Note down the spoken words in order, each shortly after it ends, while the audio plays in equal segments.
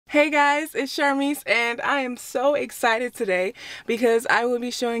Hey guys, it's Charmise and I am so excited today because I will be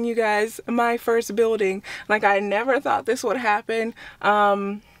showing you guys my first building. Like, I never thought this would happen.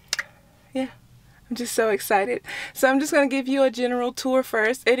 Yeah, I'm just so excited. So I'm just going to give you a general tour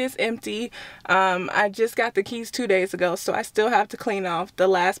first. It is empty. I just got the keys 2 days ago, so I still have to clean off the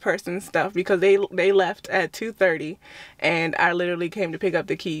last person's stuff because they left at 2:30 and I literally came to pick up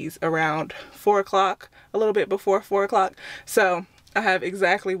the keys around 4 o'clock, a little bit before 4 o'clock. So I have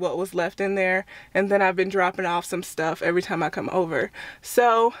exactly what was left in there, and then I've been dropping off some stuff every time I come over.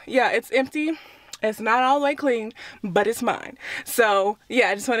 So yeah, it's empty. It's not all the way clean, but it's mine. So yeah,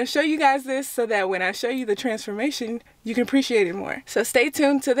 I just want to show you guys this so that when I show you the transformation, you can appreciate it more. So stay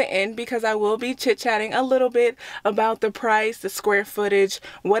tuned to the end because I will be chit-chatting a little bit about the price, the square footage,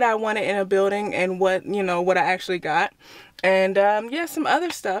 what I wanted in a building, and what, what I actually got. And yeah, some other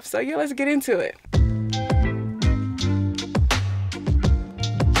stuff. So yeah, let's get into it.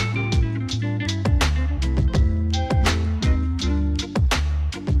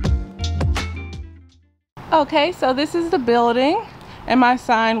 Okay, so this is the building, and my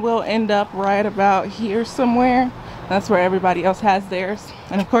sign will end up right about here somewhere. That's where everybody else has theirs.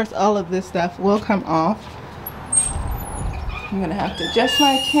 And of course, all of this stuff will come off. I'm gonna have to adjust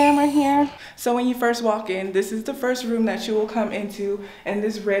my camera here. So when you first walk in, this is the first room that you will come into, and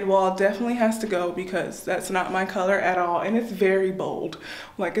this red wall definitely has to go because that's not my color at all, and it's very bold.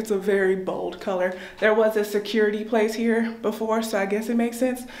 Like, it's a very bold color. There was a security place here before, so I guess it makes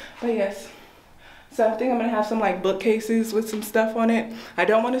sense, but yes. So I think I'm gonna have some like bookcases with some stuff on it. I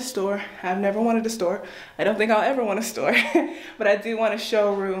don't want a store. I've never wanted a store. I don't think I'll ever want a store. But I do want a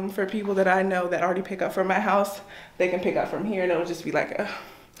showroom for people that I know that already pick up from my house. They can pick up from here, and it'll just be like a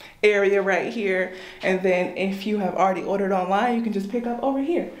area right here. And then if you have already ordered online, you can just pick up over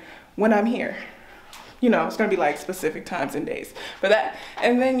here when I'm here. It's gonna be like specific times and days for that.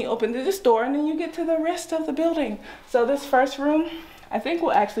 And then you open this door, and then you get to the rest of the building. So this first room, I think,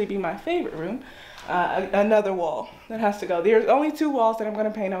 will actually be my favorite room. Another wall that has to go. There's only 2 walls that I'm going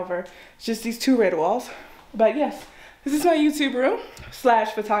to paint over. It's just these 2 red walls. But yes, this is my YouTube room /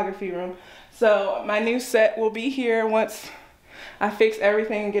 photography room. So my new set will be here once I fix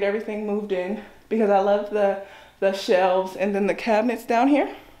everything and get everything moved in, because I love the shelves and then the cabinets down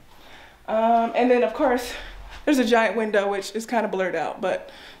here. And then of course there's a giant window, which is kind of blurred out, but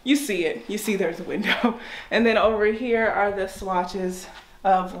you see it. You see there's a window. And then over here are the swatches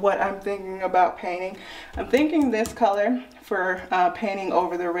of what I'm thinking about painting. I'm thinking this color for painting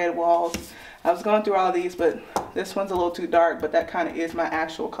over the red walls. I was going through all these, but this one's a little too dark, but that kind of is my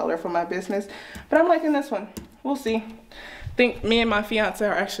actual color for my business. But I'm liking this one. We'll see. I think me and my fiance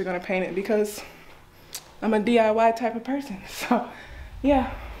are actually going to paint it because I'm a DIY type of person. So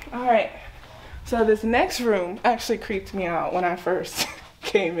yeah, all right. So this next room actually creeped me out when I first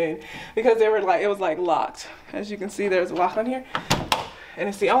came in because it was like locked. As you can see, there's a lock on here. And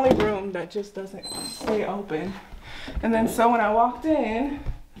it's the only room that just doesn't stay open. And then so when I walked in,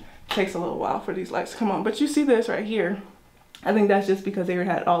 it takes a little while for these lights to come on, but you see this right here. I think that's just because they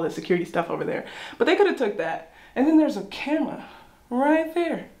had all the security stuff over there. But they could have took that. And then there's a camera right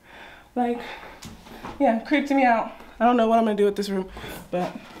there. Like, yeah, creeped me out. I don't know what I'm gonna do with this room,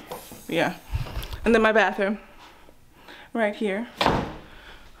 but yeah. And then my bathroom right here.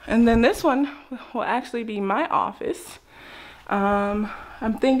 And then this one will actually be my office.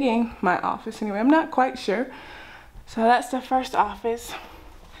 I'm thinking my office anyway. I'm not quite sure. So that's the first office.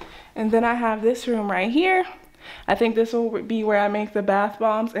 And then I have this room right here. I think this will be where I make the bath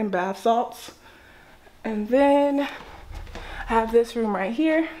bombs and bath salts. And then I have this room right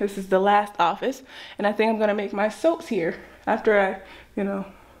here. This is the last office. And I think I'm gonna make my soaps here after I,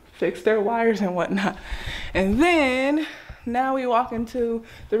 fix their wires and whatnot. And then now we walk into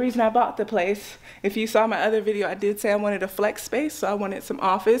the reason I bought the place. If you saw my other video, I did say I wanted a flex space, so I wanted some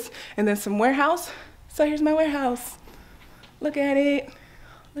office and then some warehouse. So here's my warehouse. Look at it.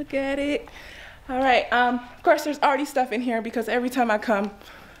 Look at it. All right. Of course, there's already stuff in here because every time I come,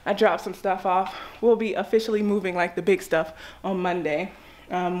 I drop some stuff off. We'll be officially moving like the big stuff on Monday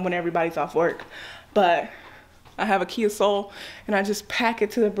when everybody's off work. But I have a Kia Soul and I just pack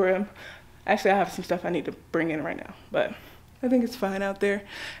it to the brim. Actually, I have some stuff I need to bring in right now, but I think it's fine out there.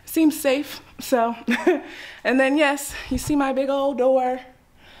 It seems safe, so. And then yes, you see my big old door.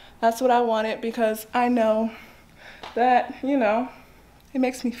 That's what I wanted because I know that, it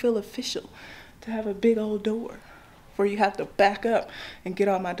makes me feel official to have a big old door where you have to back up and get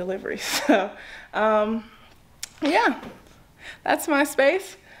all my deliveries. So, yeah, that's my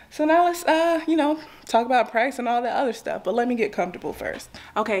space. So now let's, you know, talk about price and all that other stuff, but let me get comfortable first.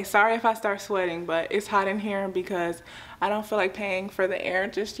 Okay, sorry if I start sweating, but it's hot in here because I don't feel like paying for the air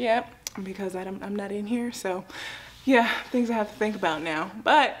just yet because I'm not in here. So yeah, things I have to think about now.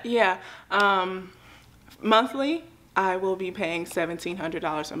 But yeah, monthly, I will be paying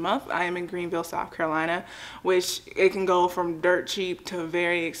 $1,700 a month. I am in Greenville, South Carolina, which it can go from dirt cheap to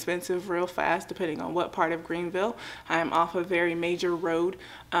very expensive real fast, depending on what part of Greenville. I am off a very major road,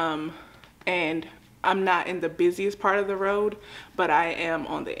 and I'm not in the busiest part of the road, but I am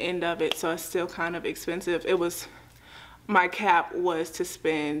on the end of it, so it's still kind of expensive. My cap was to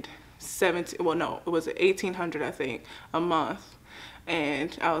spend it was $1,800, I think, a month.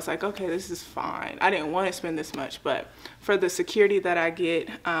 And I was like, okay, this is fine. I didn't want to spend this much, but for the security that I get,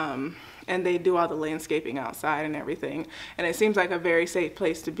 and they do all the landscaping outside and everything, and it seems like a very safe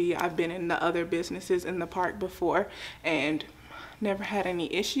place to be. I've been in the other businesses in the park before and never had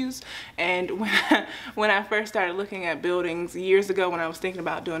any issues. And when I first started looking at buildings years ago, when I was thinking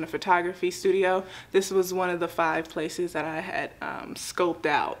about doing a photography studio, this was one of the 5 places that I had scoped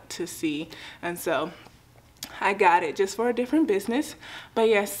out to see. And so I got it just for a different business. But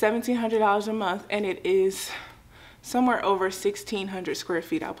yes, $1,700 a month, and it is somewhere over 1,600 square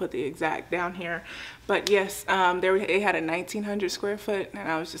feet. I'll put the exact down here. But yes, it had a 1,900 square foot, and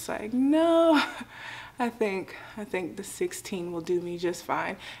I was just like, no, I think the 16 will do me just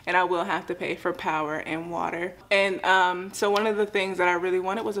fine, and I will have to pay for power and water. And so one of the things that I really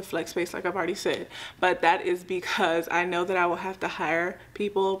wanted was a flex space, like I've already said, but that is because I know that I will have to hire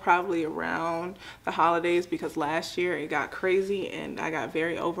people probably around the holidays, because last year it got crazy and I got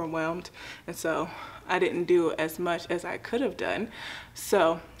very overwhelmed, and so I didn't do as much as I could have done.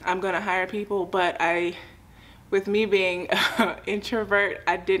 So I'm gonna hire people, but with me being an introvert,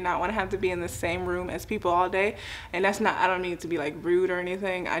 I did not want to have to be in the same room as people all day. And that's not, I don't mean to be like rude or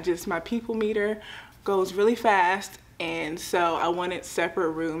anything. My people meter goes really fast. And so I wanted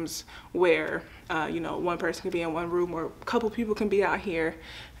separate rooms where, you know, one person can be in one room, or a couple people can be out here.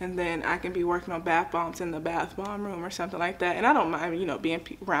 And then I can be working on bath bombs in the bath bomb room or something like that. And I don't mind, you know, being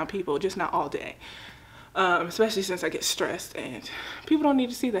around people, just not all day. Especially since I get stressed, and people don't need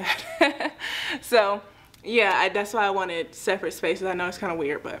to see that. So yeah, that's why I wanted separate spaces. I know it's kind of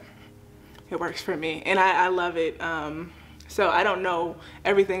weird, but it works for me, and I love it. So I don't know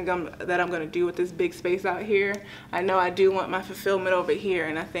everything that I'm going to do with this big space out here. I know I do want my fulfillment over here,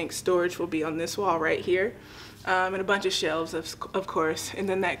 and I think storage will be on this wall right here, and a bunch of shelves, of course. And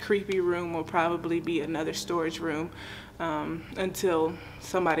then that creepy room will probably be another storage room until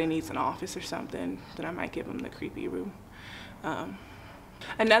somebody needs an office or something. Then I might give them the creepy room.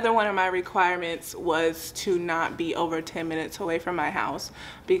 Another one of my requirements was to not be over 10 minutes away from my house,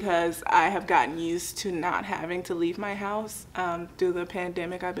 because I have gotten used to not having to leave my house. Through the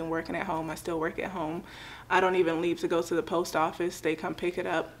pandemic, I've been working at home. I still work at home. I don't even leave to go to the post office. They come pick it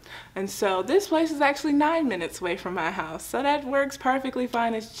up. And so this place is actually 9 minutes away from my house. So that works perfectly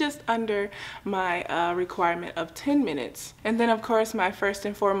fine. It's just under my requirement of 10 minutes. And then of course, my first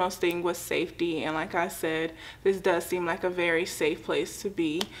and foremost thing was safety. And like I said, this does seem like a very safe place to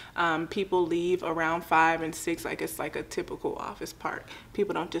be. People leave around 5 and 6, like it's like a typical office park.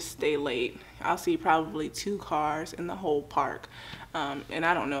 People don't just stay late. I'll see probably 2 cars in the whole park. And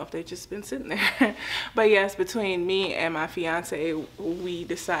I don't know if they've just been sitting there. But yes, between me and my fiance, we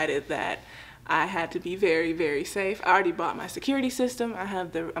decided that I had to be very, very safe. I already bought my security system.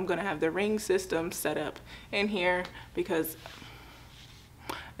 I'm gonna have the Ring system set up in here because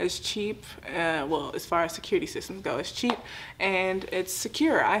it's cheap. Well, as far as security systems go, it's cheap and it's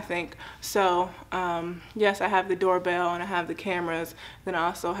secure, I think. So yes, I have the doorbell and I have the cameras. Then I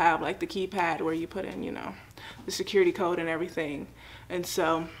also have like the keypad where you put in, you know, the security code and everything. And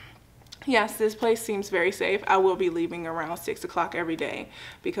so yes, this place seems very safe. I will be leaving around 6 o'clock every day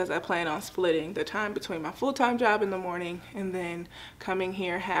because I plan on splitting the time between my full-time job in the morning and then coming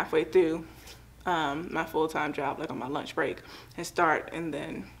here halfway through my full-time job, like on my lunch break, and start and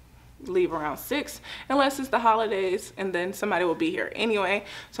then leave around 6, unless it's the holidays, and then somebody will be here anyway,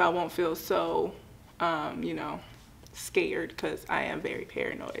 so I won't feel so you know, scared, because I am very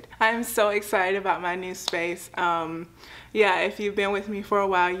paranoid. I am so excited about my new space. Yeah, if you've been with me for a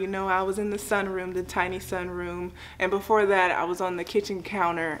while, you know I was in the sunroom, the tiny sunroom, and before that I was on the kitchen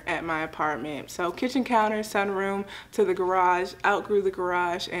counter at my apartment. So kitchen counter, sunroom, to the garage, outgrew the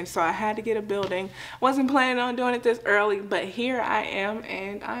garage, and so I had to get a building. Wasn't planning on doing it this early, but here I am,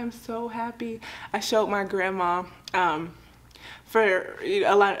 and I'm so happy. I showed my grandma. For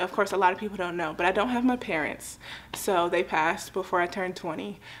a lot, of course, a lot of people don't know, but I don't have my parents. So they passed before I turned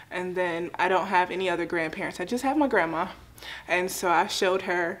 20. And then I don't have any other grandparents. I just have my grandma. And so I showed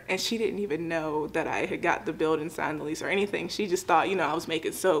her, and she didn't even know that I had got the building, signed the lease or anything. She just thought, you know, I was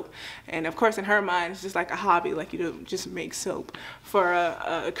making soap. And of course in her mind it's just like a hobby, like you don't just make soap for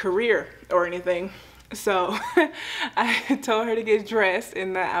a career or anything. So I told her to get dressed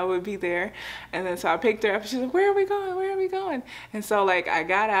and that I would be there. And then so I picked her up. She's like, where are we going? Where are we going? And so like I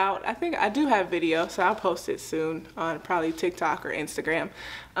got out. I think I do have video, so I'll post it soon on probably TikTok or Instagram.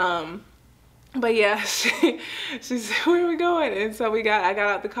 But yeah, she said, where are we going? And so I got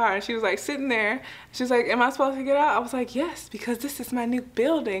out the car, and she was like sitting there. She was like, am I supposed to get out? I was like, yes, because this is my new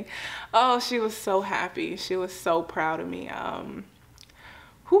building. Oh, she was so happy. She was so proud of me.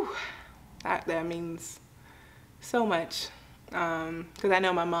 Whew. That means so much, because I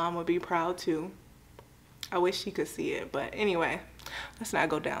know my mom would be proud too. I wish she could see it, but anyway, let's not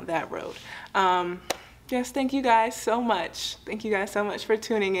go down that road. Yes, thank you guys so much. Thank you guys so much for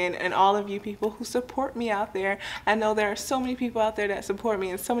tuning in, and all of you people who support me out there. I know there are so many people out there that support me,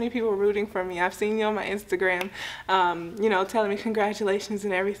 and so many people rooting for me. I've seen you on my Instagram, you know, telling me congratulations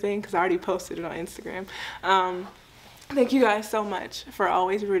and everything, because I already posted it on Instagram. Thank you guys so much for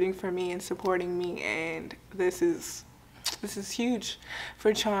always rooting for me and supporting me, and this is huge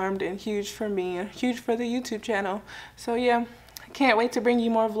for Charmed, and huge for me, and huge for the YouTube channel. So yeah, I can't wait to bring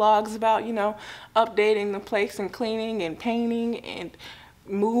you more vlogs about, you know, updating the place and cleaning and painting and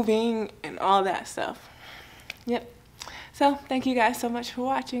moving and all that stuff. Yep. So thank you guys so much for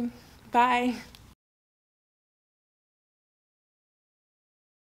watching. Bye.